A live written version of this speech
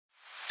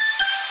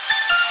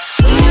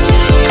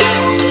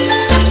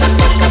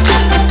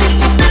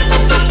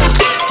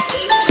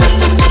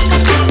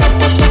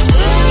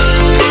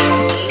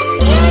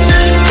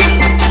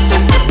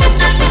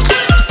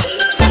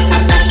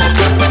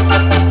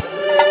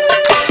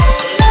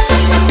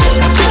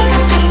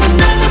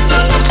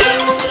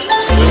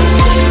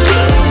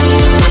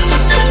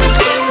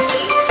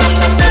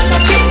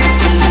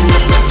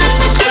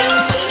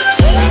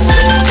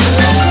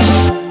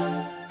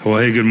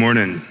Hey, good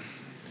morning.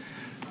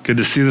 Good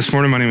to see you this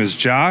morning. My name is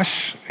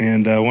Josh,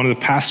 and one of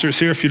the pastors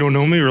here. If you don't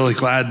know me, really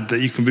glad that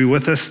you can be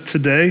with us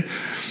today.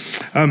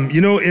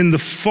 In the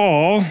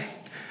fall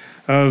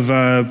of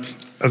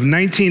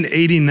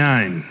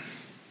 1989,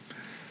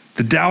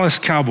 the Dallas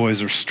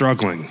Cowboys were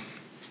struggling,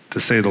 to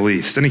say the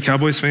least. Any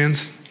Cowboys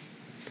fans?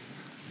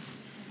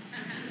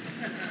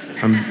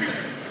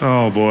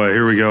 Oh boy,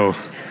 here we go.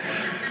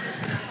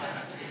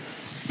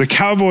 The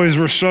Cowboys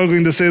were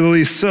struggling, to say the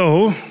least.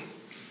 So,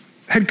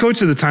 head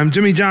coach at the time,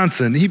 Jimmy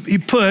Johnson, he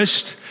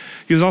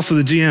was also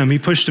the GM, he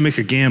pushed to make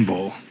a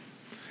gamble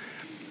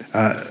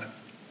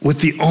with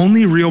the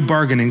only real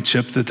bargaining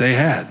chip that they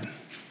had.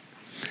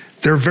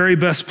 Their very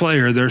best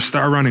player, their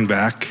star running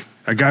back,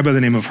 a guy by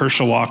the name of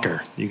Herschel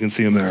Walker. You can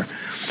see him there.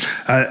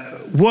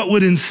 What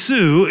would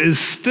ensue is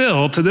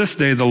still, to this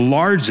day, the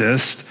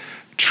largest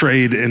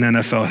trade in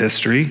NFL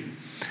history.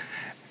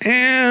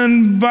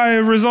 And by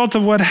result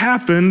of what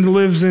happened,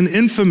 lives in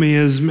infamy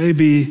as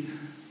maybe,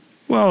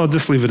 well, I'll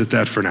just leave it at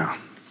that for now.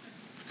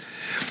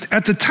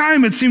 At the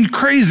time, it seemed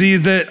crazy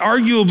that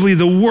arguably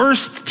the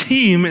worst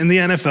team in the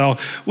NFL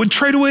would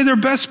trade away their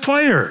best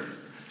player.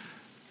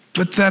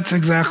 But that's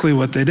exactly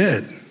what they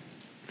did.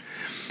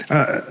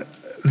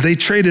 They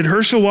traded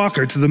Herschel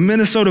Walker to the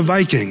Minnesota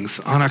Vikings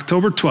on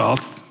October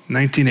 12th,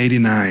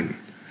 1989.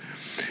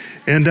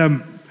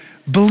 And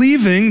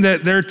believing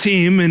that their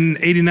team in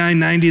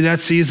 89-90,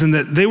 that season,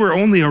 that they were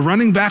only a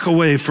running back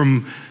away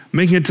from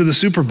making it to the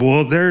Super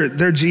Bowl, their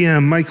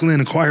GM, Mike Lynn,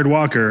 acquired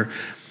Walker,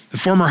 the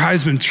former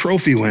Heisman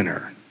Trophy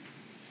winner,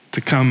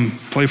 to come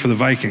play for the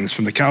Vikings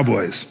from the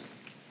Cowboys.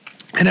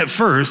 And at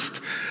first,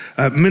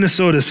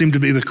 Minnesota seemed to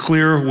be the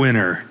clear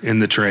winner in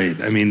the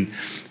trade. I mean,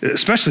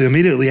 especially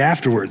immediately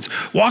afterwards.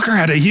 Walker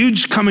had a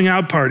huge coming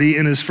out party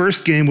in his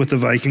first game with the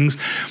Vikings.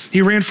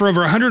 He ran for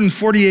over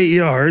 148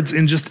 yards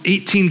in just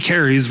 18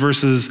 carries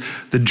versus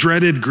the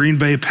dreaded Green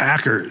Bay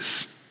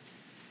Packers.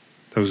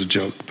 That was a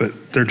joke,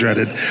 but they're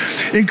dreaded.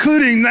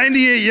 Including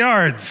 98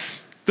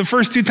 yards the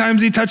first two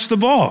times he touched the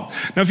ball.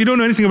 Now, if you don't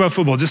know anything about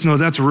football, just know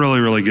that's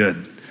really, really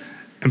good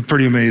and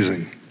pretty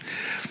amazing.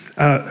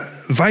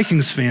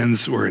 Vikings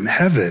fans were in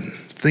heaven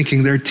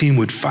thinking their team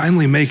would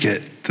finally make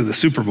it to the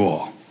Super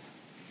Bowl.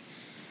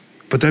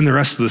 But then the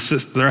rest of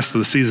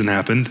the season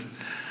happened,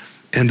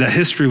 and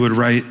history would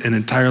write an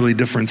entirely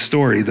different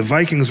story. The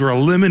Vikings were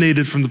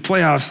eliminated from the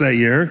playoffs that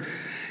year,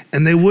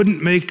 and they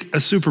wouldn't make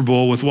a Super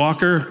Bowl with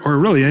Walker or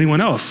really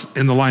anyone else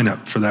in the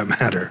lineup for that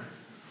matter.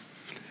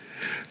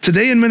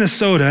 Today in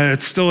Minnesota,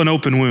 it's still an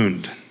open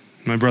wound.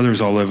 My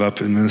brothers all live up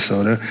in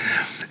Minnesota,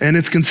 and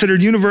it's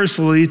considered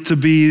universally to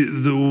be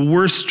the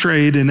worst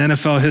trade in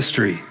NFL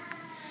history.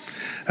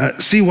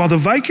 While the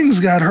Vikings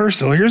got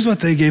Herschel, here's what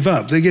they gave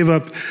up. They gave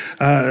up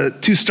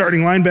two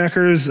starting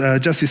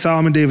linebackers, Jesse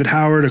Solomon, David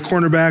Howard, a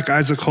cornerback,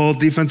 Isaac Holt,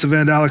 defensive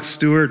end, Alex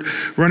Stewart,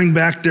 running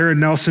back, Darren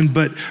Nelson.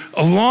 But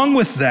along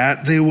with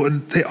that,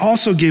 they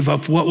also gave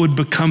up what would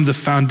become the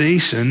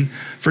foundation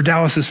for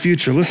Dallas's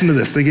future. Listen to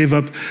this. They gave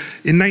up,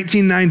 in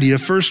 1990, a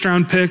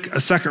first-round pick,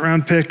 a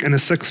second-round pick, and a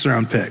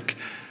sixth-round pick.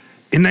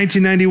 In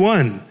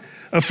 1991,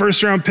 a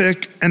first-round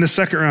pick and a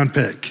second-round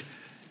pick.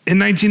 In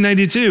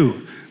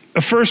 1992,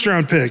 a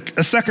first-round pick,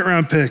 a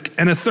second-round pick,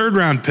 and a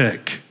third-round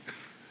pick,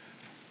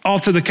 all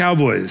to the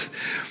Cowboys.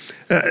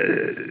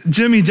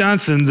 Jimmy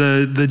Johnson,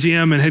 the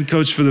GM and head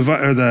coach for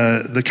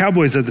the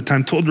Cowboys at the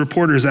time, told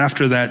reporters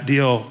after that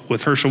deal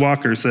with Herschel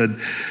Walker, said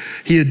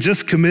he had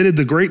just committed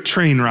the great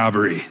train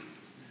robbery,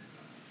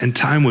 and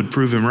time would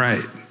prove him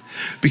right.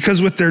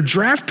 Because with their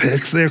draft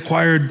picks they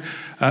acquired,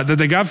 that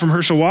they got from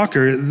Herschel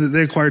Walker,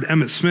 they acquired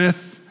Emmitt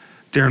Smith,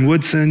 Darren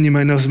Woodson, you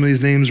might know some of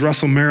these names,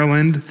 Russell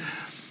Maryland.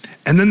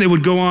 And then they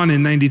would go on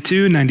in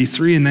 92,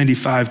 93, and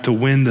 95 to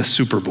win the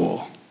Super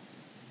Bowl.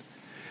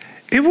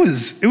 It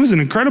was an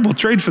incredible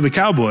trade for the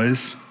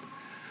Cowboys,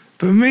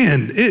 but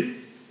man,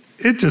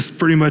 it just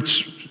pretty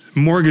much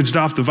mortgaged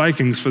off the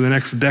Vikings for the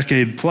next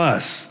decade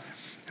plus.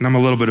 And I'm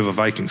a little bit of a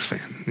Vikings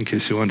fan, in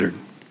case you wondered.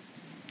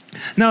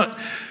 Now,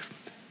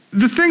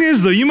 the thing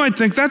is, though, you might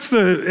think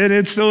and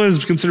it still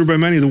is considered by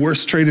many the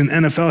worst trade in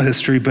NFL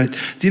history, but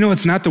do you know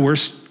it's not the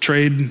worst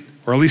trade,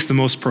 or at least the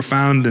most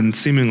profound and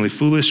seemingly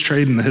foolish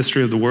trade in the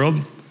history of the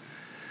world?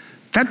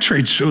 That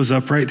trade shows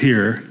up right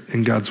here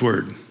in God's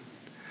Word.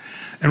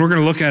 And we're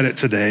going to look at it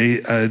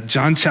today,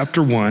 John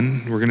chapter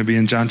 1. We're going to be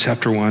in John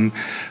chapter 1.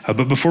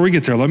 But before we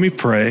get there, let me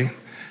pray,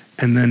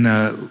 and then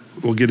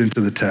we'll get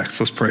into the text.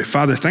 Let's pray.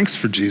 Father, thanks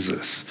for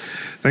Jesus.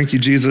 Thank you,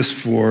 Jesus,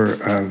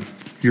 for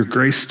your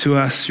grace to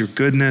us, your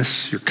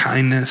goodness, your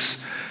kindness,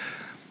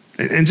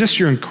 and just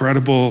your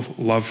incredible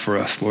love for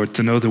us, Lord,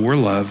 to know that we're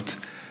loved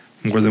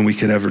more than we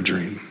could ever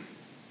dream.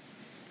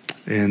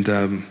 And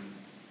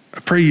I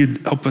pray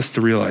you'd help us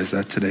to realize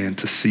that today and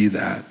to see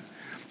that,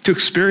 to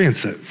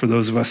experience it for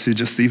those of us who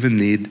just even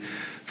need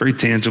very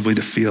tangibly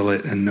to feel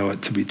it and know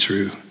it to be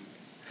true.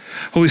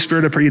 Holy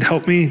Spirit, I pray you'd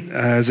help me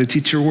as I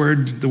teach your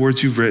word, the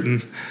words you've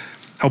written.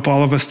 Help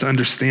all of us to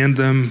understand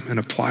them and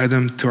apply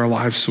them to our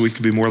lives so we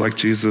can be more like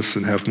Jesus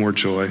and have more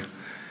joy.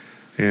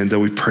 And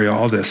we pray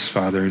all this,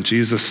 Father, in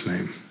Jesus'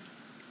 name.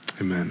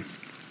 Amen.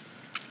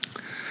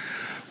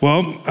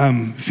 Well,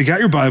 if you got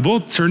your Bible,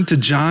 turn to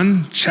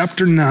John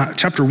chapter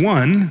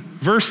 1,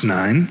 verse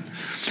 9.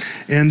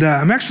 And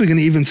I'm actually going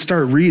to even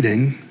start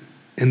reading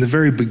in the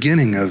very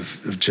beginning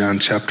of John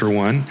chapter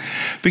 1.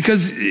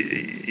 Because,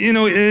 in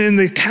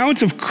the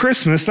account of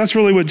Christmas, that's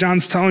really what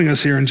John's telling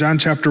us here in John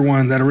chapter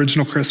 1, that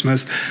original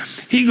Christmas.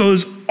 He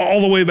goes all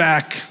the way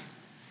back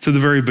to the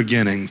very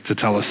beginning to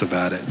tell us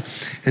about it.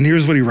 And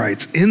here's what he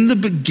writes. In the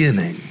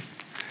beginning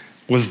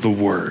was the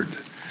Word.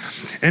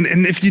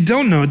 And if you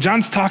don't know,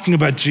 John's talking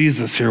about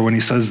Jesus here when he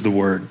says the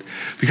Word,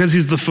 because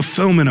he's the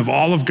fulfillment of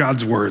all of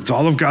God's words,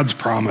 all of God's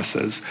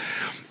promises.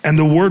 And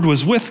the Word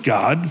was with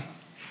God,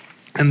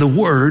 and the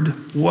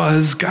Word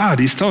was God.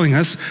 He's telling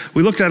us,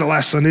 we looked at it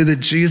last Sunday, that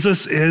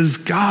Jesus is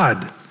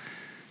God.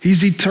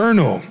 He's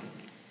eternal.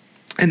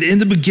 And in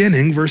the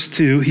beginning, verse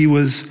 2, he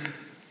was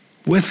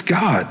with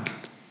God.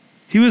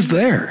 He was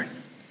there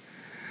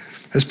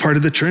as part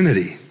of the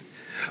Trinity.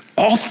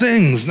 All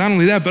things, not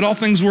only that, but all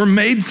things were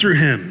made through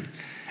him.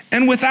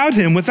 And without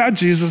him, without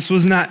Jesus,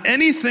 was not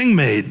anything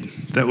made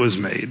that was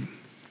made.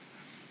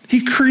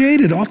 He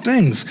created all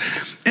things.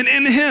 And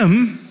in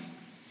him,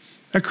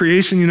 at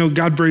creation,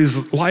 God breathes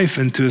life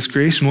into his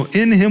creation. Well,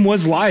 in him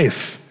was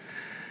life.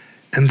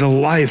 And the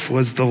life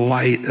was the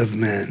light of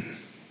men.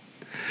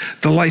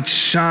 The light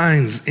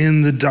shines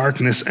in the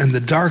darkness, and the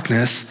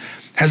darkness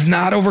has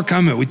not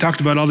overcome it. We talked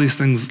about all these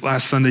things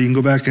last Sunday. You can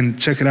go back and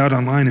check it out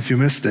online if you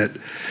missed it.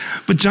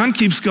 But John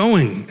keeps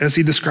going as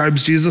he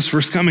describes Jesus'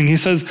 first coming. He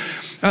says,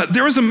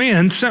 there was a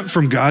man sent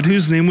from God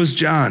whose name was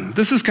John.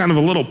 This is kind of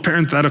a little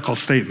parenthetical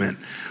statement.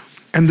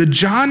 And the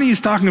John he's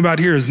talking about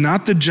here is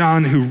not the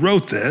John who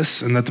wrote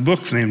this and that the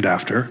book's named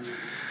after,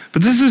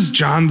 but this is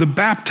John the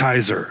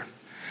Baptizer.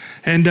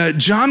 And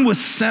John was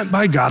sent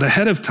by God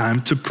ahead of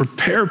time to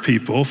prepare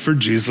people for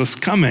Jesus'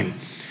 coming.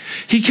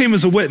 He came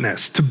as a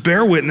witness to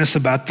bear witness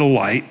about the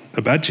light,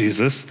 about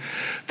Jesus,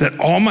 that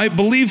all might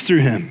believe through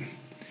him.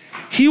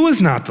 He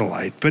was not the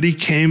light, but he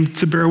came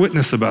to bear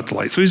witness about the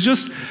light. So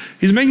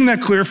he's making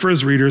that clear for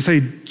his readers.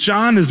 Hey,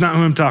 John is not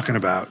who I'm talking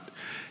about.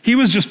 He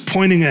was just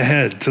pointing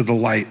ahead to the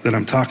light that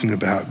I'm talking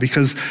about,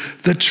 because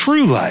the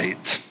true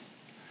light,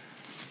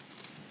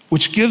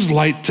 which gives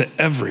light to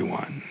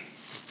everyone,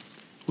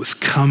 was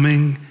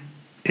coming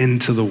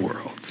into the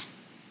world.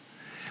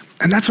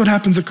 And that's what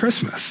happens at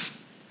Christmas.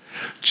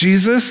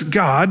 Jesus,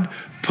 God,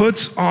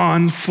 puts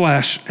on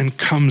flesh and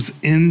comes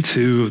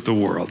into the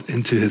world,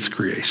 into his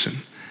creation.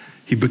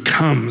 He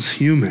becomes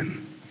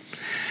human.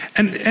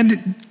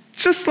 And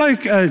just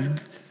like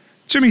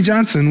Jimmy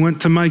Johnson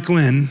went to Mike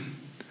Lynn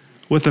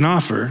with an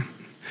offer,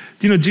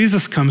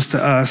 Jesus comes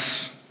to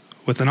us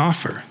with an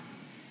offer.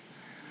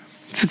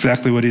 That's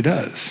exactly what he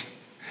does.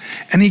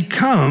 And he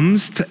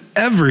comes to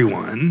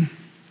everyone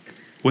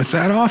with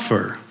that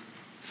offer.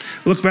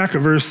 Look back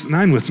at verse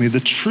 9 with me. The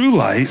true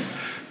light,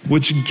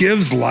 which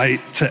gives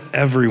light to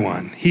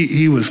everyone.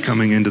 He was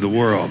coming into the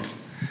world.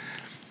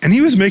 And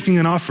he was making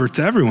an offer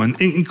to everyone,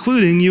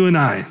 including you and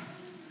I.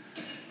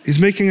 He's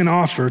making an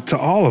offer to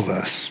all of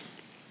us.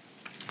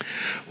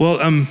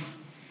 Well,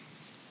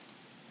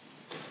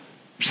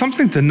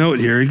 something to note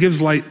here, he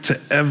gives light to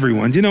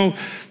everyone.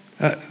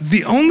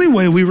 The only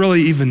way we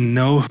really even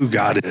know who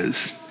God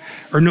is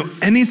or know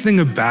anything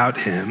about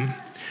him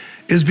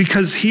is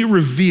because he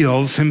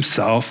reveals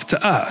himself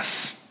to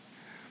us.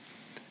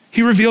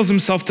 He reveals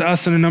himself to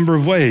us in a number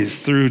of ways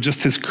through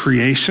just his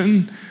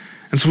creation.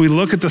 And so we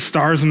look at the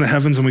stars in the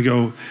heavens and we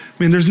go,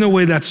 there's no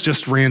way that's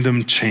just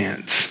random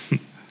chance.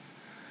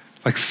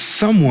 Like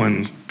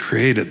someone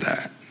created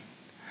that.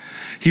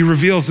 He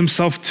reveals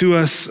himself to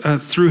us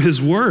through his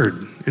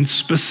word in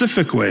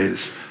specific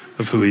ways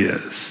of who he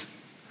is.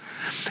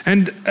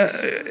 And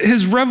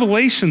his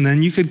revelation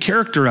then you could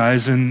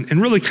characterize in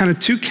really kind of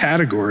two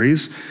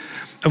categories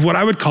of what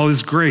I would call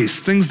his grace,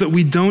 things that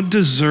we don't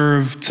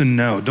deserve to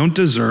know, don't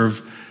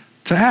deserve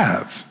to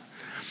have.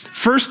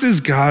 First is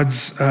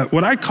God's,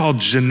 what I call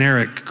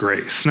generic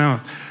grace. Now,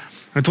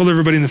 I told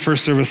everybody in the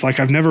first service,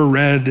 I've never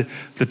read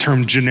the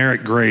term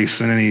generic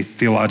grace in any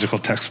theological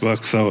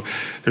textbook, so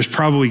there's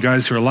probably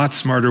guys who are a lot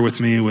smarter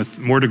with me with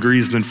more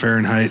degrees than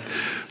Fahrenheit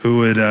who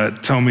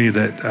would tell me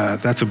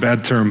that that's a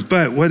bad term.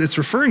 But what it's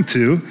referring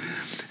to,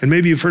 and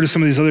maybe you've heard of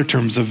some of these other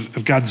terms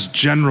of God's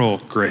general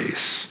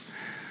grace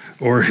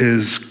or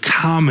his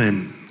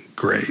common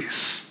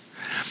grace.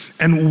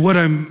 And what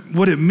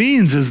it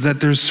means is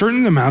that there's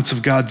certain amounts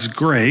of God's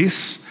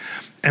grace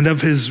and of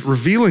his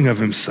revealing of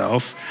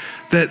himself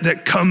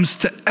that comes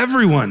to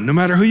everyone, no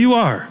matter who you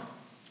are.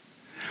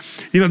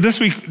 This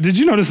week, did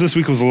you notice this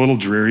week was a little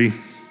dreary?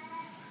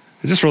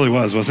 It just really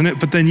was, wasn't it?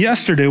 But then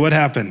yesterday, what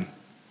happened?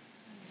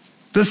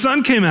 The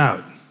sun came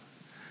out.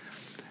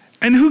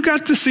 And who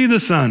got to see the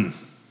sun?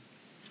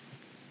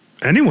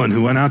 Anyone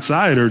who went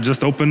outside or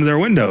just opened their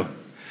window.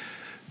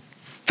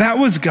 That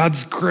was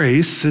God's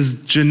grace, his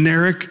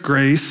generic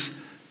grace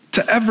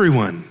to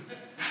everyone.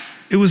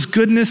 It was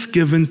goodness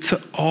given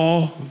to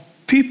all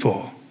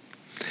people.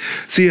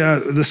 See,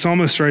 the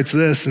psalmist writes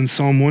this in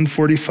Psalm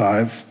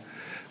 145,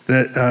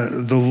 that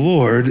the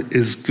Lord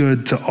is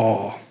good to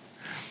all,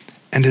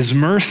 and his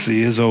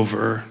mercy is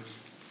over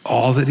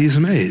all that he's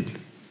made.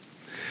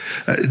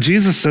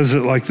 Jesus says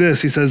it like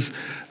this. He says,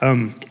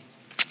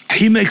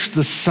 he makes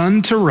the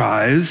sun to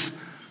rise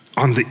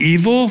on the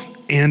evil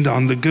and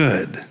on the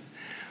good.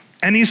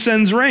 And he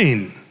sends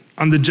rain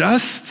on the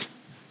just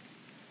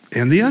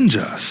and the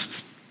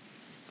unjust.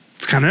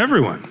 It's kind of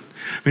everyone.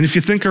 I mean, if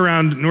you think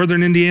around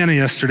northern Indiana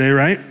yesterday,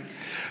 right?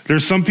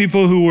 There's some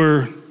people who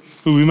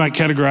we might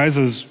categorize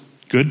as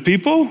good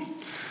people.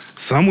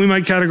 Some we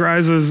might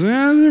categorize as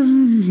they're a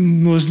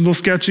little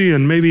sketchy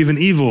and maybe even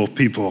evil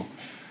people.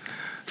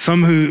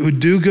 Some who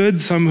do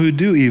good, some who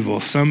do evil.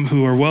 Some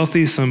who are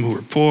wealthy, some who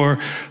are poor.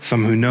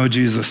 Some who know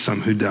Jesus,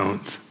 some who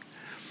don't.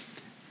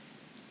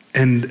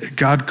 And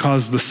God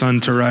caused the sun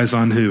to rise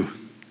on who?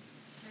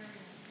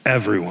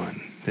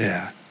 Everyone.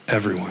 Yeah,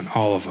 everyone,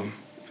 all of them.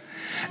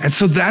 And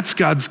so that's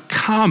God's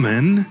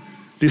common,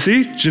 do you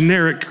see?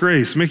 Generic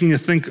grace, making you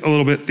think a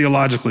little bit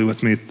theologically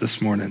with me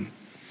this morning.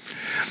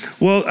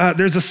 Well,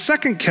 there's a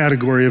second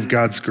category of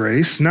God's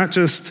grace, not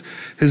just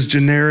his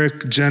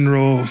generic,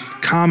 general,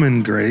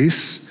 common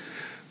grace,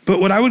 but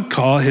what I would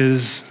call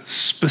his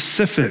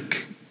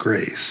specific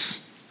grace.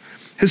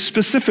 His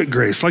specific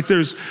grace. Like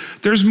there's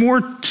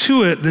more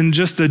to it than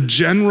just a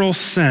general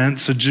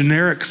sense, a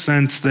generic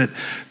sense that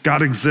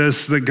God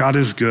exists, that God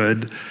is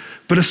good,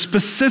 but a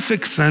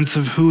specific sense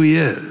of who he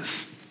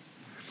is.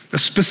 A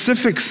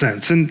specific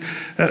sense. And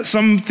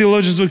some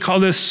theologians would call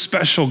this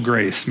special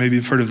grace. Maybe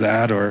you've heard of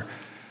that. Or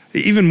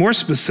even more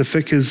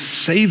specific is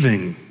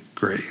saving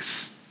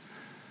grace.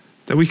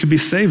 That we could be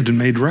saved and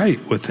made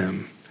right with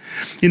him.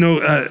 You know,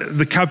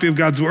 the copy of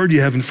God's word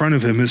you have in front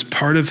of him is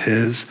part of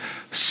his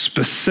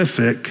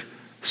specific,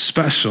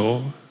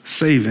 special,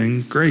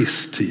 saving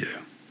grace to you.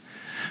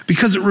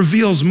 Because it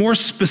reveals more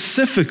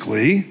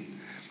specifically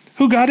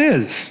who God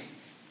is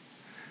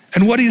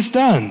and what he's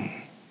done.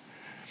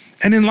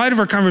 And in light of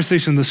our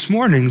conversation this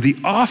morning, the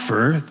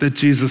offer that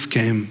Jesus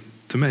came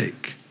to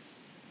make.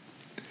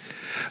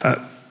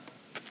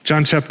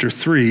 John chapter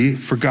 3,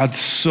 for God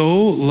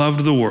so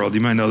loved the world,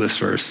 you might know this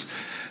verse,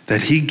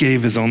 that he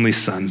gave his only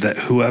son, that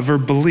whoever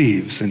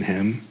believes in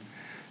him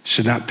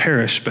should not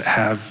perish, but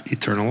have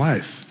eternal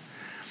life.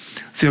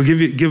 See, I'll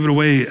give it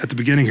away at the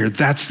beginning here.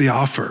 That's the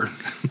offer.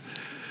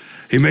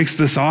 He makes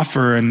this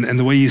offer, and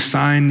the way you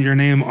sign your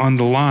name on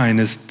the line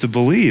is to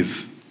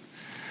believe.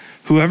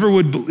 Whoever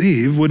would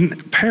believe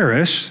wouldn't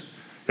perish.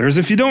 There's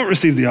if you don't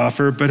receive the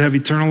offer, but have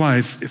eternal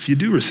life if you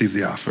do receive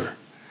the offer.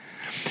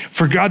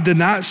 For God did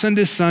not send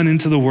his son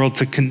into the world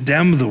to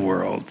condemn the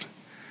world.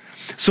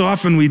 So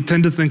often we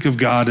tend to think of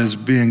God as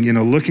being,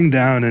 looking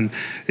down and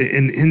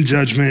in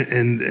judgment,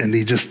 and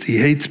he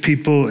hates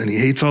people and he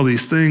hates all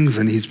these things,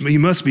 and he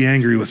must be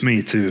angry with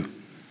me too. Do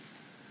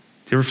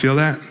you ever feel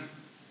that?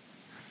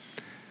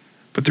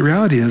 But the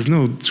reality is,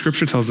 no,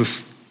 Scripture tells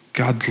us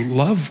God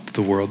loved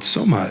the world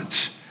so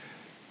much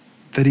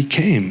that he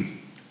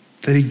came,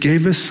 that he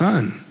gave his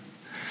son,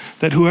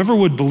 that whoever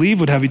would believe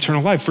would have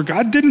eternal life. For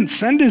God didn't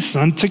send his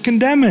son to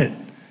condemn it,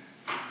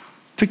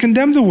 to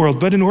condemn the world,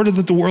 but in order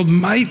that the world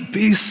might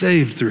be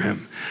saved through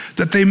him,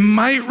 that they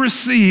might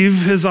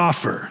receive his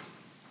offer.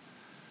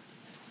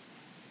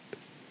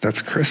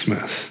 That's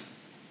Christmas.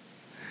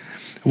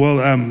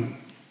 Well,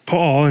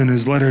 Paul, in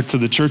his letter to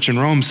the church in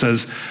Rome,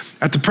 says,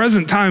 at the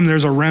present time,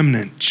 there's a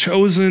remnant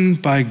chosen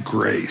by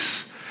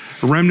grace.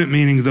 A remnant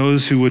meaning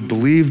those who would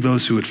believe,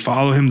 those who would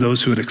follow him,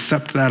 those who would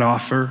accept that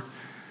offer.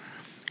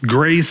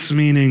 Grace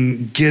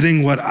meaning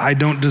getting what I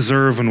don't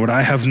deserve and what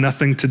I have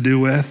nothing to do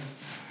with.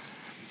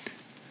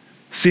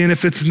 See, and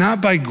if it's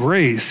not by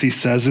grace, he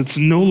says, it's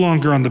no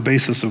longer on the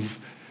basis of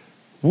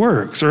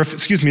works. Or if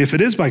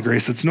it is by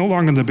grace, it's no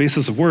longer on the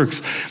basis of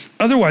works.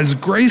 Otherwise,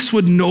 grace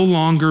would no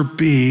longer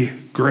be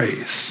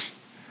grace.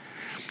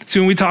 See,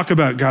 when we talk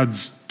about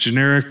God's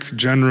generic,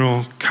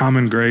 general,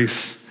 common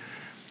grace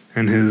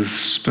and his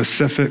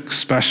specific,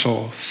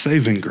 special,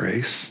 saving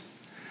grace,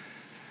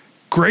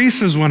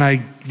 grace is when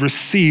I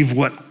receive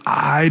what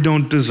I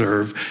don't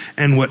deserve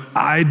and what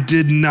I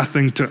did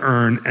nothing to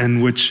earn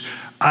and which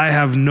I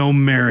have no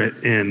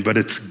merit in, but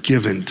it's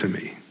given to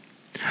me.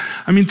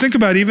 I mean, think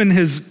about even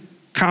his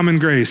common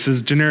grace,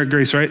 his generic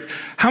grace, right?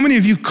 How many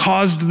of you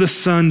caused the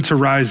sun to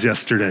rise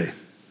yesterday?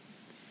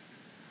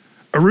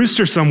 A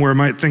rooster somewhere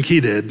might think he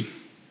did,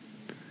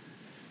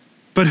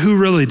 but who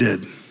really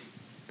did?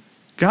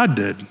 God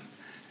did,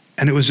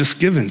 and it was just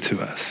given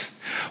to us.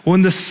 Well,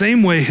 in the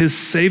same way, his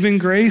saving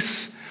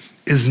grace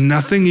is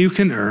nothing you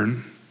can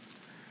earn.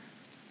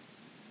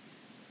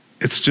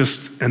 It's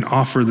just an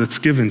offer that's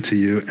given to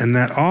you. And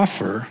that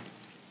offer,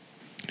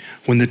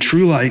 when the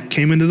true light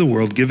came into the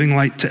world, giving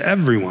light to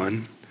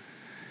everyone,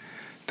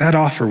 that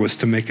offer was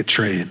to make a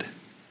trade.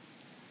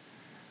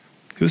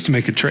 It was to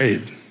make a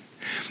trade.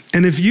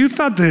 And if you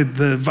thought that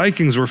the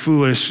Vikings were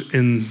foolish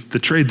in the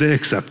trade they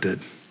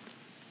accepted,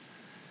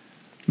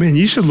 man,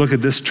 you should look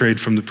at this trade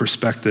from the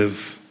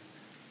perspective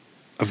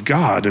of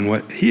God and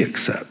what he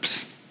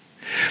accepts.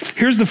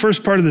 Here's the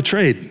first part of the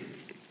trade.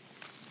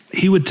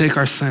 He would take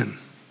our sin.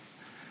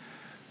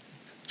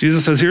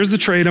 Jesus says, here's the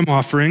trade I'm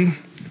offering.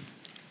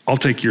 I'll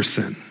take your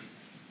sin.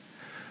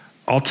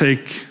 I'll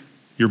take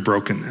your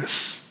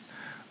brokenness.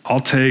 I'll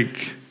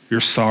take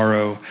your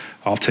sorrow.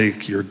 I'll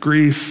take your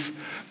grief.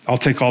 I'll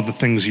take all the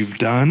things you've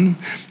done.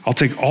 I'll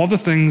take all the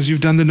things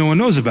you've done that no one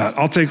knows about.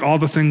 I'll take all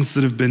the things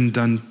that have been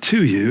done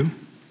to you.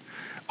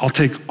 I'll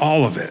take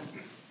all of it.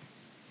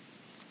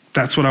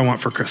 That's what I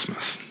want for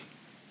Christmas.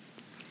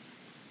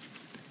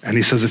 And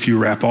he says, if you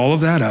wrap all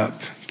of that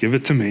up, give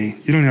it to me.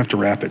 You don't have to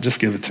wrap it, just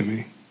give it to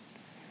me.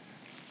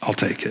 I'll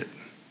take it.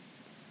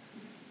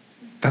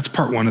 That's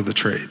part one of the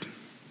trade.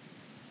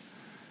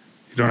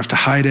 You don't have to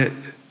hide it.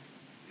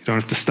 You don't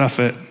have to stuff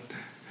it.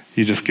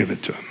 You just give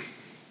it to him.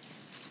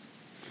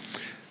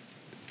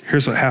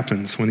 Here's what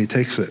happens when he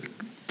takes it.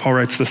 Paul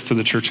writes this to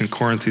the church in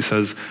Corinth. He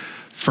says,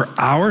 for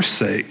our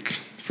sake,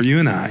 for you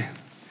and I,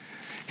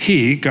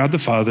 he, God the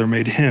Father,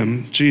 made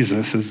him,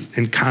 Jesus, is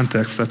in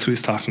context, that's who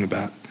he's talking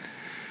about,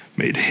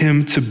 made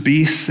him to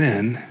be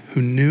sin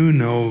who knew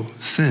no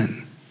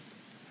sin.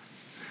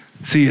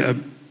 See,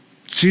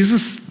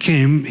 Jesus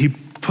came, he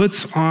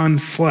puts on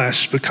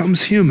flesh,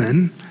 becomes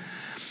human,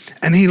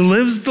 and he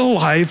lives the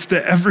life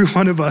that every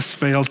one of us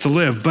failed to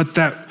live, but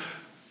that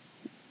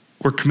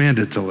we're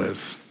commanded to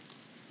live.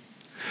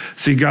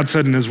 See, God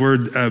said in his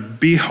word,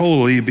 be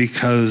holy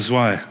because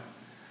why?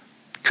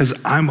 Because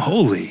I'm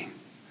holy.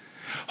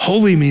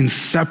 Holy means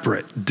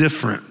separate,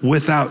 different,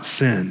 without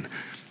sin.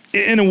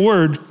 In a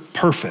word,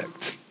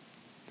 perfect.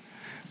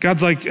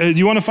 God's like,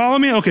 you want to follow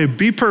me? Okay,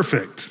 be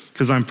perfect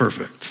because I'm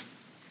perfect.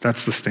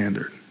 That's the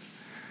standard.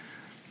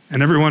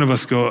 And every one of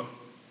us go,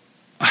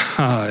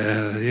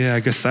 yeah, I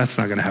guess that's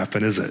not going to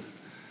happen, is it?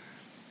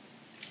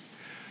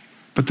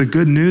 But the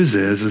good news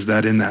is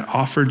that in that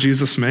offer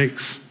Jesus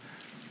makes,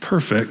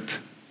 perfect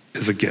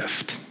is a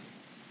gift.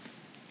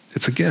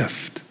 It's a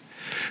gift.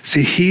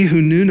 See, he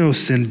who knew no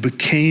sin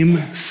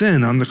became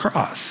sin on the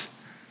cross.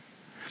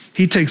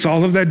 He takes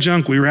all of that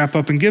junk we wrap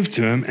up and give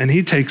to him, and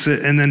he takes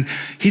it, and then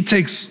he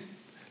takes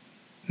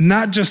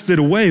not just it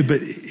away,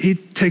 but he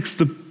takes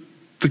the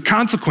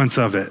consequence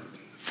of it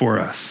for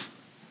us.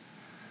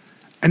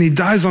 And he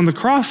dies on the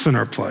cross in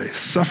our place,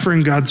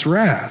 suffering God's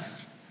wrath.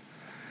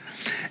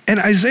 And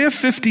Isaiah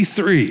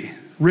 53,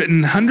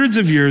 written hundreds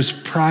of years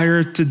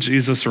prior to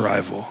Jesus'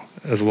 arrival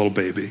as a little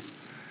baby,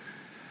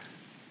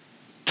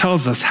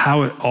 tells us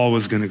how it all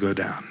was going to go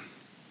down.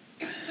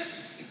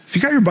 If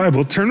you got your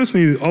Bible, turn with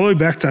me all the way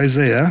back to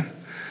Isaiah,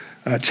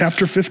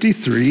 chapter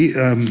 53,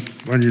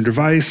 on your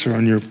device or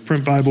on your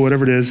print Bible,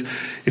 whatever it is.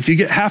 If you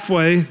get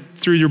halfway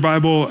through your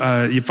Bible,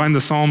 you find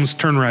the Psalms,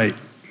 turn right.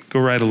 Go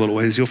right a little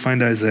ways, you'll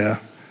find Isaiah.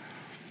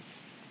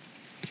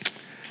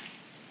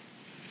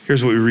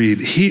 Here's what we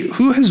read.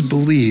 Who has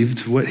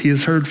believed what he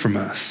has heard from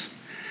us?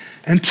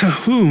 And to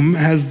whom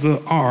has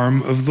the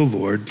arm of the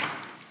Lord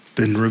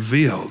been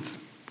revealed?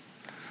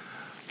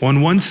 Well,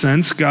 in one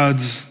sense,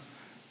 God's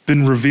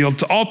been revealed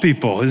to all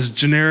people, his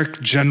generic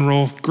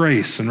general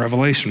grace and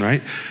revelation,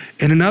 right?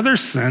 In another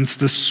sense,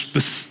 the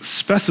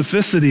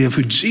specificity of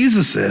who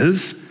Jesus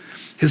is,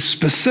 his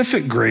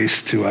specific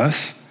grace to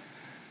us,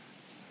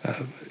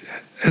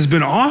 has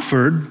been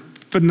offered,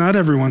 but not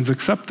everyone's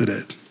accepted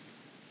it.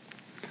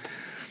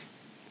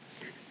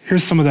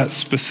 Here's some of that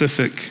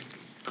specific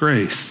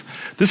grace.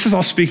 This is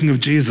all speaking of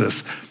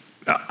Jesus.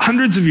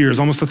 Hundreds of years,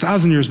 almost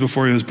 1,000 years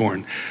before he was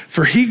born.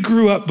 For he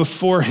grew up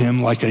before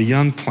him like a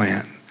young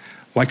plant,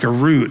 like a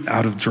root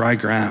out of dry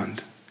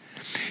ground.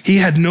 He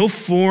had no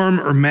form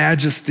or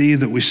majesty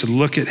that we should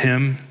look at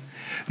him,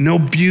 no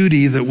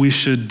beauty that we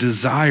should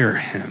desire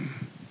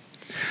him.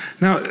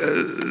 Now,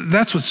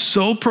 that's what's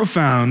so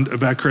profound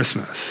about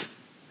Christmas,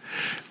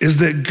 is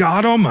that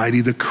God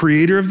Almighty, the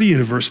creator of the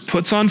universe,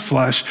 puts on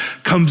flesh,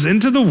 comes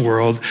into the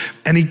world,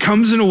 and he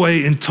comes in a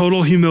way in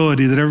total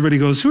humility that everybody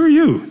goes, who are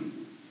you?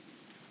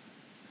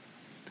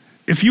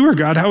 If you were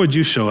God, how would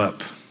you show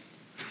up?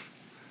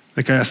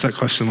 Like I asked that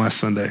question last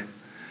Sunday.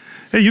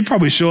 Hey, you'd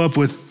probably show up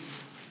with,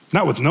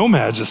 not with no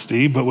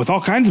majesty, but with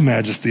all kinds of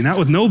majesty, not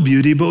with no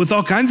beauty, but with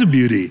all kinds of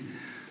beauty,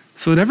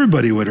 so that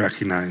everybody would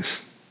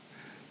recognize.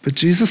 But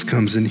Jesus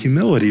comes in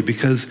humility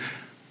because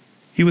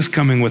he was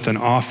coming with an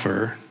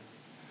offer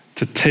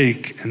to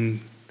take and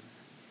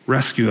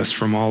rescue us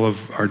from all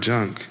of our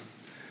junk.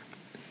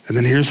 And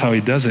then here's how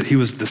he does it. He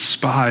was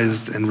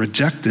despised and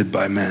rejected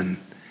by men.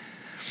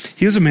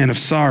 He was a man of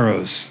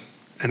sorrows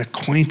and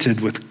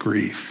acquainted with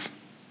grief.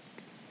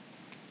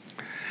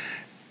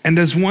 And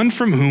as one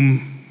from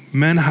whom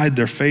men hide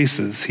their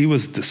faces, he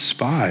was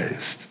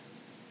despised.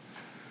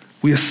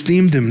 We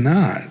esteemed him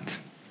not.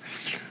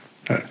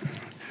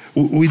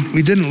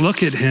 We didn't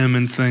look at him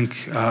and think,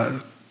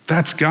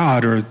 that's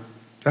God, or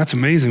that's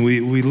amazing.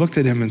 We looked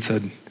at him and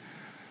said,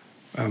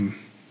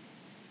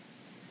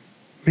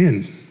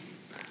 man,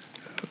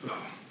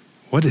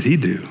 what did he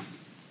do?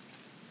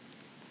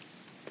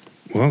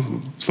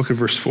 Well, look at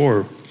verse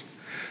 4.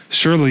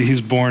 Surely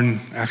he's borne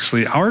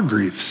actually our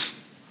griefs,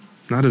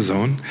 not his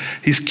own.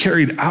 He's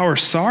carried our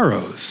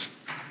sorrows.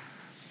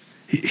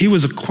 He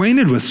was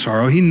acquainted with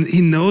sorrow. He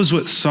knows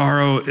what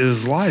sorrow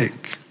is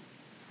like.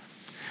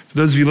 For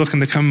those of you looking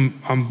to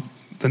come on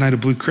the night of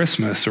Blue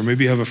Christmas, or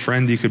maybe you have a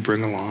friend you could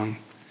bring along,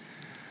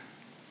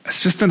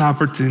 it's just an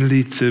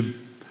opportunity to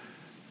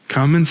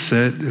come and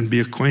sit and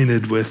be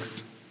acquainted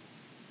with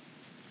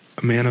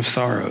a man of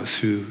sorrows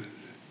who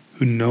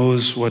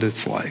knows what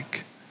it's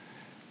like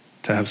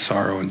to have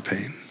sorrow and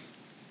pain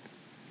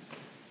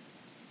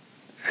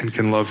and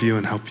can love you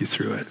and help you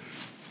through it.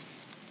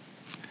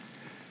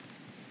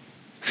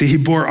 See, he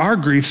bore our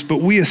griefs, but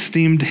we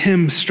esteemed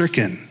him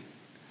stricken.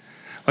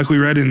 Like we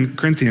read in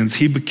Corinthians,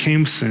 he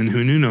became sin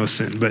who knew no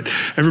sin. But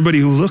everybody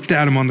who looked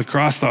at him on the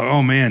cross thought,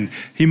 oh man,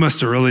 he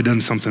must have really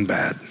done something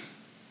bad.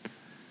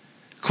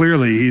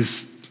 Clearly,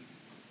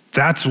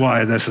 that's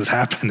why this is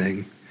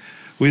happening.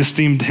 We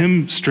esteemed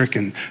him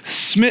stricken,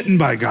 smitten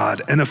by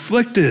God, and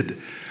afflicted,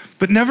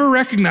 but never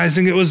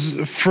recognizing it was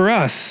for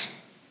us.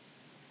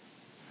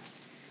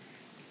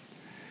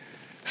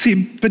 See,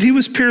 but he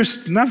was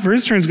pierced not for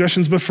his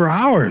transgressions, but for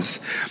ours.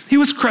 He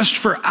was crushed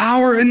for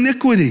our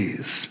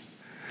iniquities.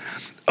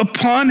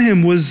 Upon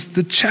him was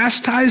the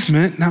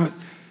chastisement. Now,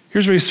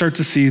 here's where you start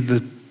to see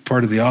the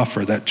part of the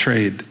offer, that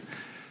trade.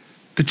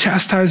 The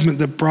chastisement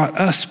that brought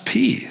us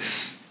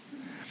peace.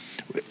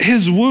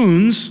 His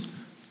wounds,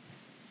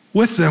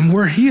 with them,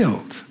 were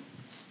healed.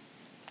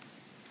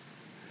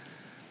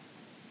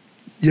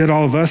 Yet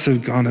all of us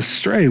have gone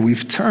astray.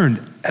 We've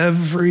turned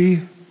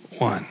every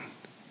one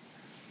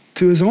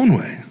to his own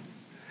way.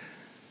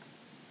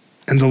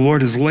 And the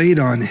Lord has laid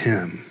on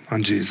him,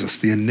 on Jesus,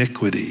 the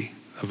iniquity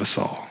of us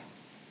all.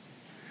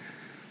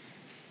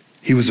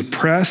 He was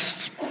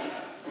oppressed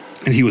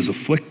and he was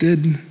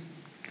afflicted,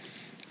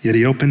 yet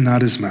he opened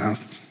not his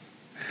mouth.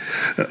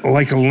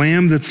 Like a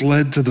lamb that's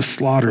led to the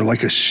slaughter,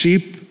 like a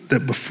sheep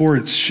that before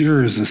its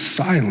shearers is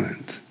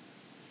silent,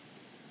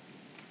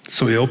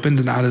 so he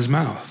opened not his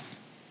mouth.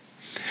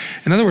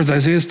 In other words,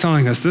 Isaiah is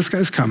telling us this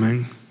guy's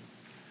coming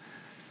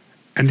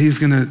and he's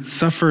going to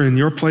suffer in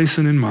your place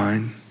and in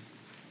mine.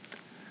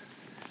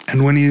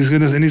 And he's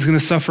going to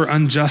suffer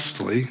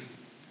unjustly,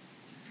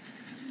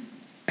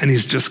 and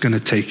he's just going to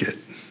take it.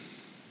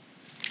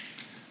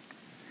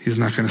 He's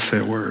not going to say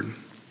a word.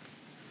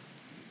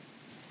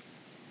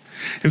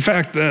 In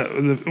fact,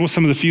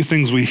 some of the few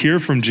things we hear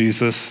from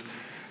Jesus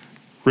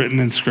written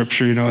in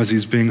Scripture, as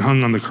he's being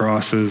hung on the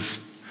cross, is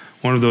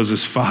one of those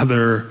is,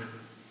 Father,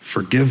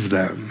 forgive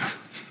them,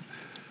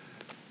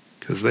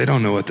 because they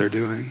don't know what they're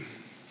doing.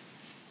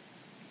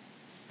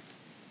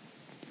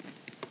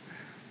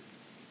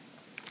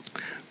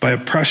 By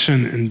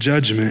oppression and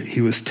judgment, he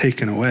was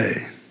taken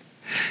away.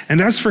 And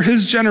as for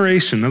his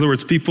generation, in other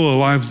words, people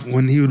alive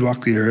when he would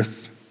walk the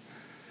earth,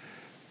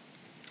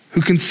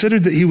 who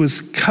considered that he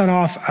was cut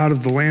off out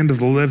of the land of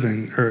the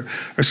living,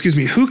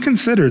 who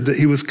considered that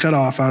he was cut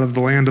off out of the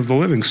land of the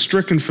living,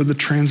 stricken for the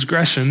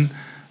transgression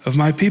of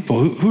my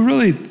people? Who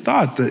really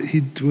thought that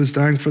he was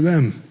dying for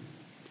them?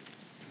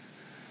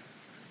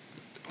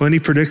 Well, and he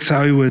predicts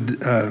how he would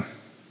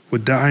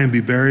die and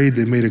be buried.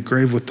 They made a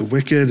grave with the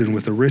wicked and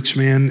with a rich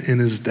man in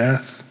his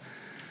death.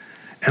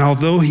 And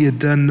although he had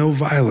done no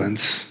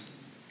violence,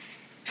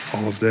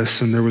 all of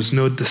this, and there was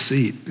no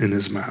deceit in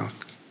his mouth.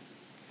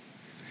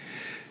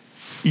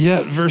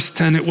 Yet, verse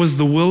 10, it was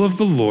the will of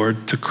the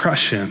Lord to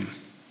crush him.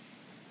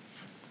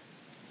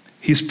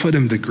 He's put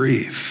him to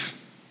grief.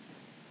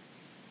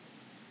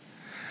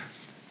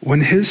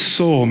 When his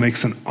soul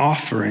makes an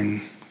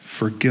offering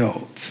for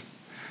guilt,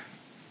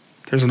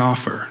 there's an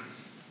offer.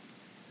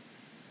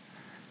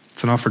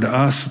 It's an offer to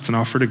us, it's an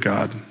offer to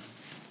God.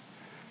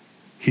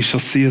 He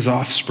shall see his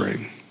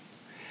offspring.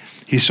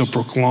 He shall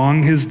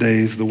prolong his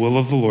days. The will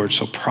of the Lord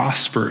shall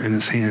prosper in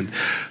his hand.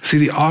 See,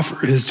 the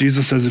offer is,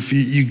 Jesus says, if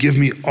you give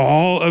me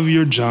all of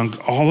your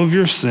junk, all of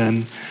your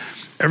sin,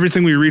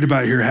 everything we read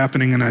about here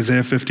happening in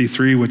Isaiah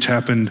 53, which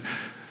happened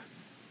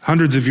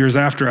hundreds of years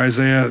after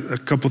Isaiah, a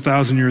couple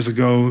thousand years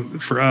ago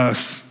for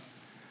us,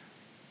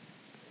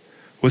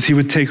 was he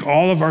would take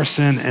all of our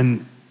sin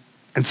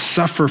and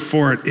suffer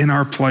for it in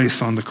our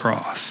place on the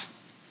cross.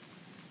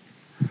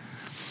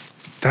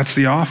 That's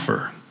the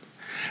offer.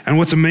 And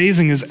what's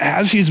amazing is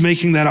as he's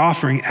making that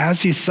offering,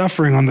 as he's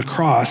suffering on the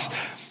cross,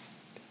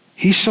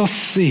 he shall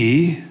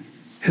see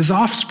his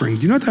offspring.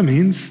 Do you know what that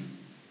means?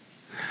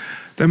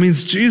 That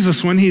means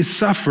Jesus, when he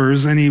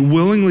suffers and he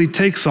willingly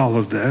takes all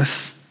of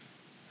this,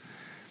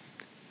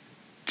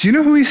 do you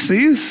know who he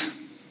sees?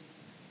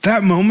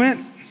 That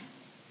moment?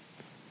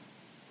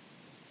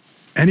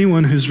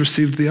 Anyone who's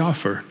received the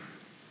offer.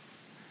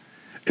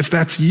 If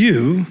that's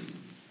you,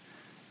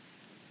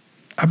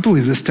 I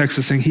believe this text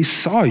is saying he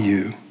saw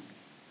you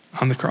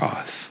on the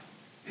cross.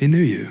 He knew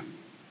you.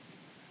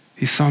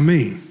 He saw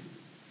me.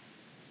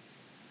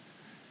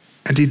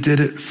 And he did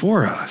it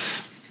for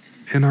us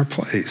in our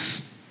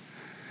place.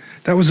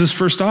 That was his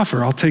first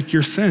offer. I'll take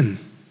your sin.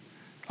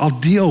 I'll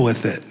deal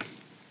with it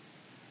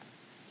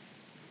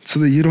so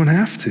that you don't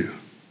have to.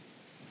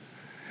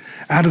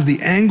 Out of the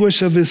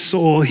anguish of his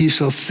soul, he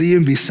shall see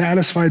and be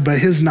satisfied. By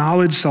his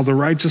knowledge shall the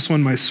righteous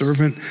one, my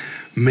servant,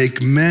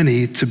 make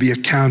many to be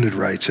accounted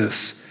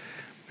righteous,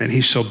 and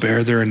he shall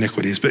bear their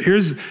iniquities. But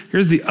here's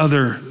the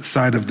other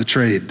side of the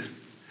trade.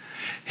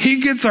 He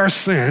gets our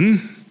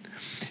sin,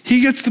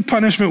 he gets the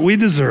punishment we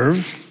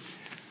deserve,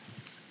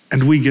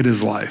 and we get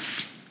his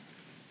life.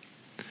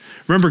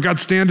 Remember,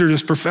 God's standard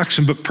is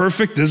perfection, but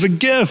perfect is a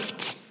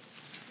gift.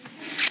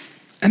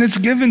 And it's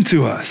given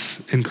to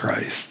us in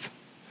Christ.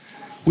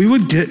 We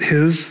would get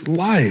his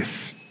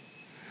life.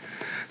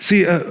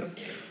 See,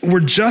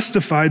 we're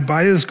justified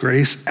by his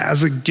grace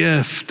as a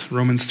gift,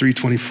 Romans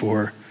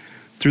 3:24,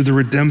 through the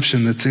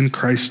redemption that's in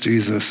Christ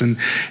Jesus. And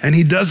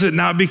he does it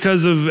not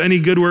because of any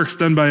good works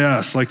done by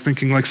us, like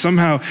thinking like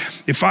somehow,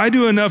 if I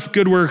do enough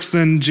good works,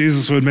 then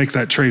Jesus would make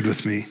that trade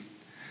with me.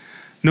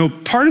 No,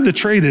 part of the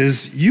trade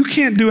is you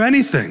can't do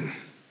anything.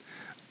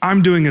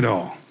 I'm doing it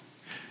all.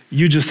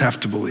 You just have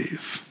to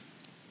believe.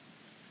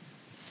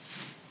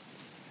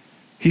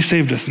 He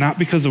saved us not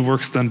because of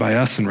works done by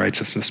us in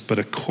righteousness, but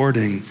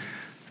according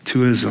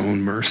to his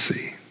own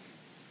mercy.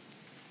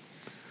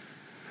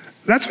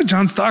 That's what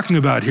John's talking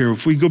about here.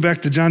 If we go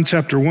back to John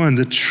chapter 1,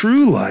 the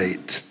true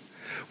light,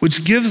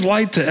 which gives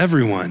light to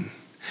everyone.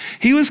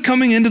 He was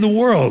coming into the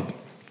world.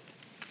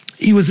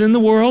 He was in the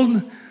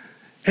world,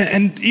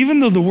 and even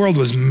though the world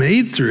was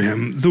made through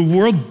him, the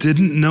world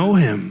didn't know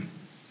him.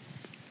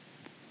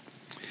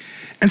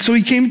 And so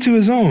he came to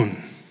his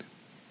own.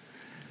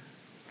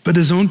 But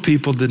his own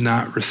people did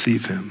not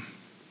receive him.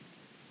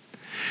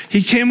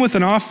 He came with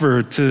an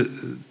offer to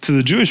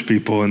the Jewish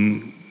people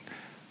in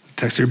the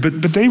text here,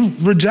 but they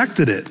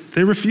rejected it.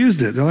 They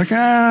refused it. They're like,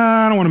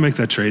 I don't want to make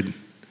that trade.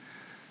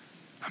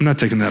 I'm not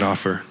taking that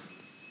offer.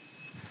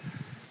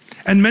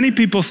 And many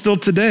people still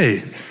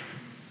today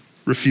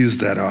refuse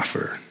that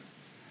offer.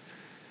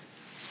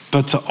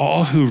 But to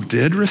all who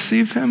did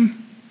receive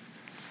him,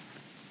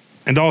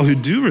 and all who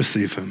do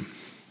receive him,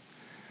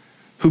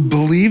 who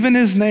believe in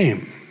his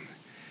name,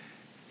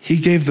 he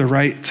gave the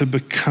right to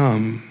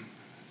become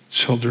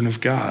children of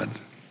God.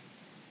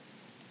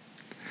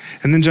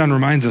 And then John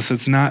reminds us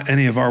it's not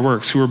any of our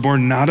works, who were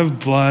born not of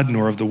blood,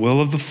 nor of the will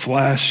of the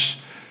flesh,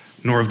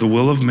 nor of the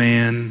will of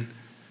man,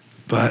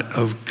 but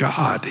of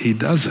God. He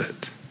does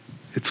it.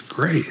 It's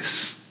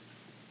grace.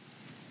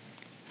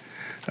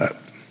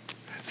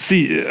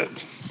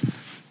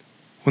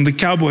 When the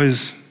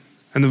Cowboys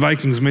and the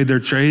Vikings made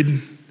their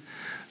trade,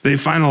 they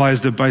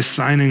finalized it by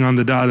signing on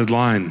the dotted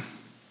line.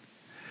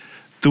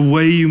 The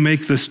way you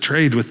make this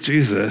trade with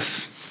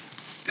Jesus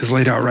is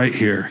laid out right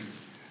here.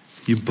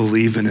 You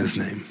believe in his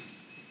name.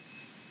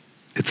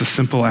 It's a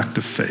simple act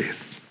of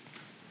faith.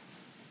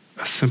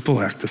 A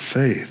simple act of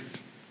faith.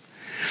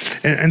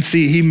 And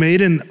see, he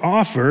made an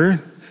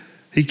offer.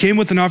 He came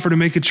with an offer to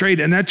make a trade,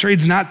 and that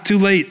trade's not too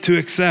late to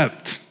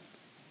accept.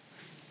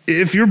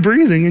 If you're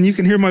breathing and you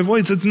can hear my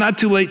voice, it's not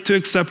too late to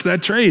accept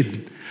that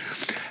trade.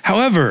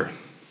 However,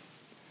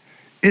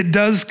 it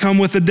does come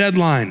with a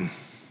deadline.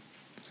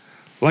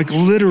 Like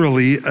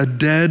literally a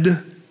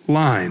dead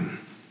line.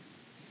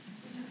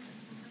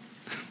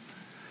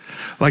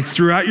 Like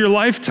throughout your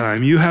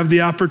lifetime, you have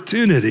the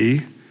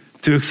opportunity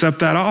to accept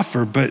that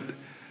offer, but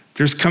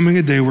there's coming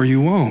a day where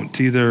you won't,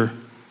 either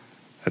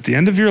at the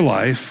end of your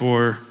life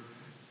or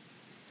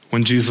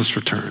when Jesus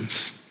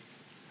returns.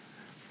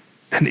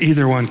 And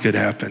either one could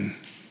happen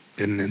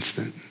in an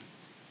instant.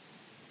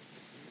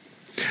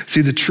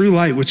 See, the true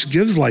light, which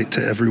gives light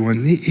to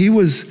everyone, he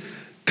was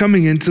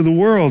coming into the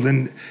world,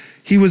 and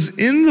he was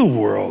in the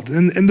world,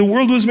 and the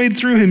world was made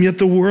through him, yet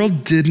the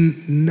world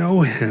didn't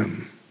know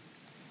him.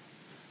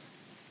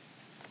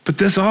 But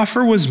this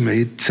offer was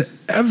made to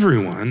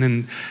everyone,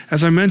 and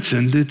as I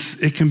mentioned,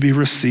 it can be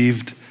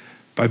received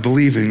by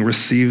believing,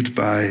 received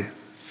by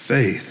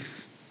faith.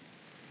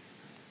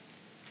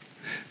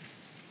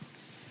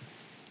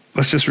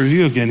 Let's just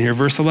review again here.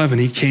 Verse 11,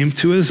 he came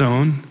to his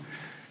own,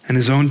 and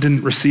his own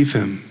didn't receive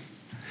him.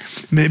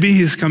 Maybe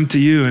he's come to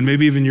you, and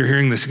maybe even you're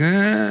hearing this,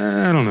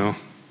 I don't know.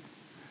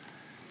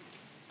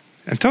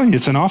 I'm telling you,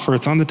 it's an offer.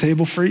 It's on the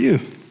table for you.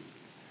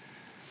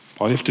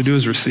 All you have to do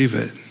is receive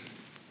it.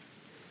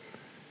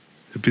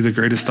 It'd be the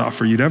greatest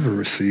offer you'd ever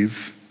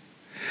receive.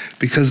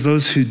 Because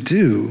those who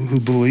do, who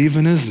believe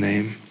in his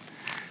name,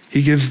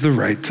 he gives the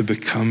right to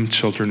become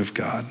children of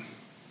God.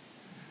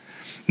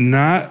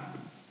 Not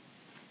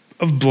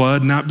of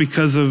blood, not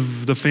because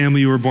of the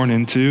family you were born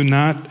into,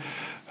 not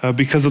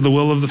because of the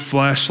will of the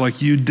flesh,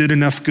 like you did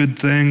enough good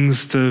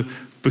things to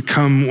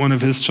become one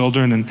of his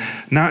children, and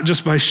not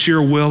just by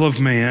sheer will of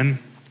man,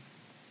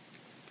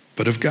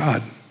 but of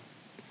God.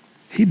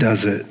 He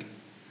does it.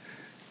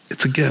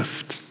 It's a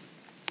gift.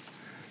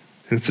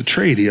 And it's a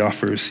trade he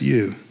offers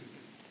you.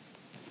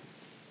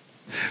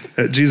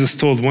 Jesus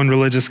told one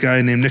religious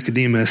guy named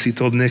Nicodemus, he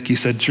told Nick, he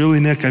said,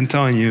 truly, Nick, I'm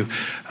telling you,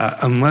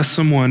 unless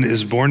someone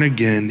is born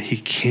again, he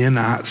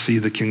cannot see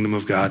the kingdom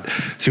of God.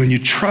 So when you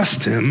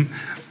trust him,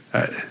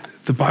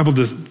 the Bible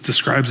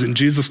describes it, and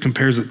Jesus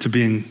compares it to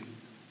being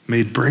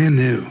made brand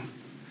new,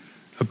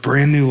 a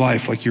brand new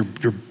life, like you're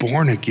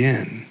born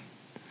again.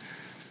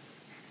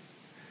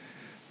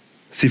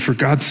 See, for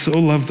God so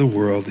loved the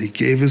world, he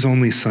gave his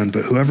only son,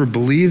 but whoever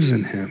believes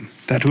in him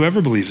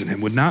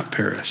would not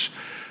perish,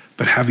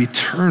 but have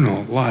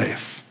eternal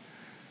life.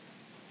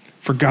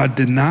 For God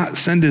did not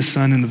send his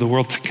son into the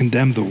world to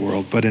condemn the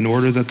world, but in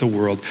order that the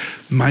world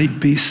might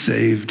be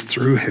saved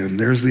through him.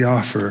 There's the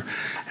offer.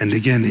 And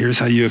again, here's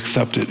how you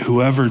accept it.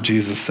 Whoever,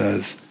 Jesus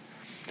says,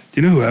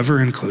 Do you know whoever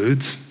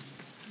includes?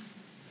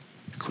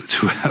 Includes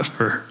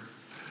whoever.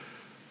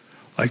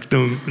 Like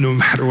no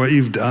matter what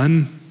you've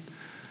done,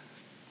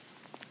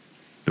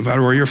 no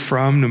matter where you're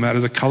from, no matter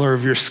the color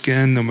of your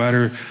skin, no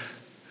matter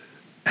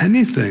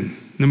anything,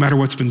 no matter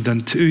what's been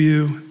done to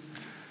you,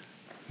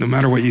 no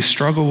matter what you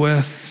struggle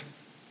with,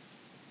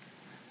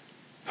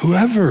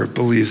 whoever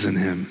believes in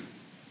him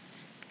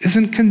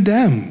isn't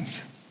condemned.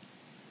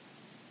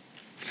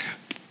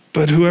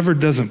 But whoever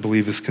doesn't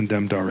believe is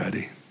condemned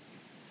already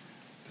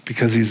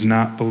because he's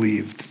not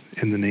believed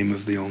in the name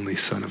of the only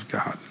Son of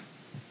God.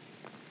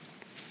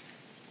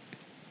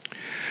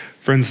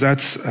 Friends,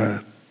 that's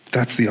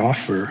the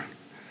offer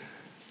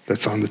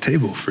that's on the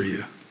table for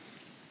you.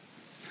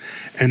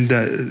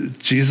 And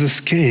Jesus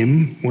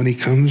came, when he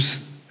comes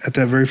at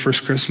that very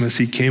first Christmas,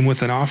 he came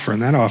with an offer,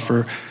 and that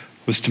offer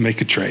was to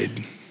make a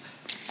trade.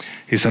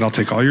 He said, I'll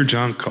take all your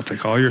junk, I'll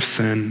take all your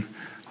sin,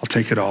 I'll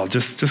take it all,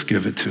 just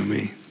give it to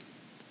me.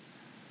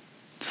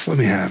 Just let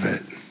me have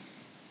it.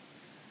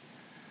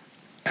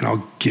 And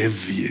I'll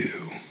give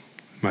you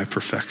my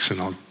perfection,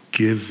 I'll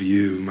give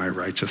you my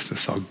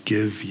righteousness, I'll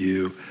give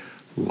you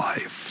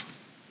life.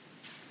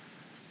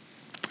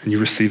 And you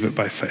receive it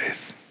by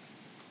faith.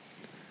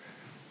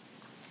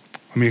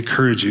 Let me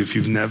encourage you, if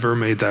you've never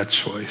made that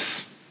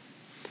choice,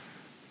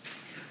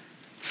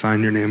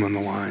 sign your name on the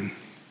line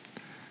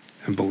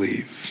and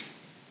believe.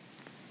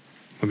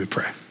 Let me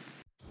pray.